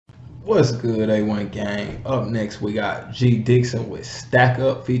What's good, A1 gang? Up next, we got G Dixon with Stack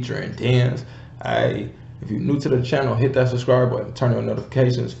Up featuring Denz. Hey, if you're new to the channel, hit that subscribe button, turn on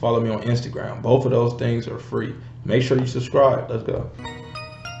notifications, follow me on Instagram. Both of those things are free. Make sure you subscribe. Let's go.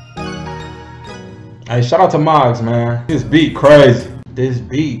 Hey, shout out to Moggs, man. This beat crazy. This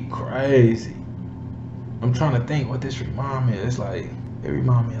beat crazy. I'm trying to think what this remind me of. It's like, it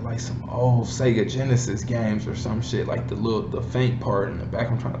remind me of like some old Sega Genesis games or some shit, like the faint part in the back.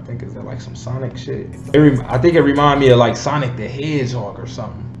 I'm trying to think, is that like some Sonic shit? I think it remind me of like Sonic the Hedgehog or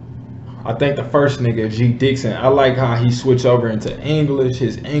something. I think the first nigga, G Dixon, I like how he switched over into English.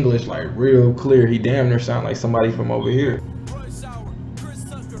 His English like real clear. He damn near sound like somebody from over here.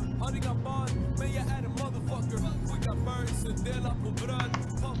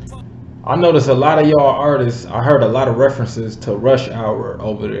 I noticed a lot of y'all artists, I heard a lot of references to Rush Hour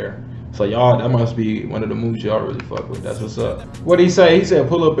over there. So y'all, that must be one of the moves y'all really fuck with. That's what's up. What'd he say? He said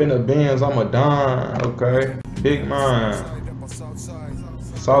pull up in the Benz, I'm a Don. Okay. Big mind.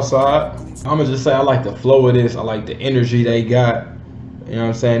 Southside. I'ma just say I like the flow of this. I like the energy they got. You know what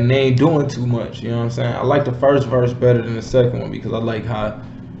I'm saying? They ain't doing too much. You know what I'm saying? I like the first verse better than the second one because I like how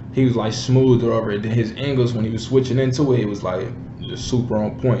he was like smoother over it. Then his English, when he was switching into it, it was like just super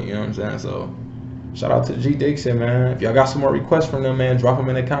on point, you know what I'm saying? So shout out to G Dixon, man. If y'all got some more requests from them, man, drop them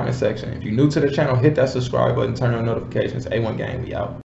in the comment section. If you're new to the channel, hit that subscribe button, turn on notifications. A1 gang, we out.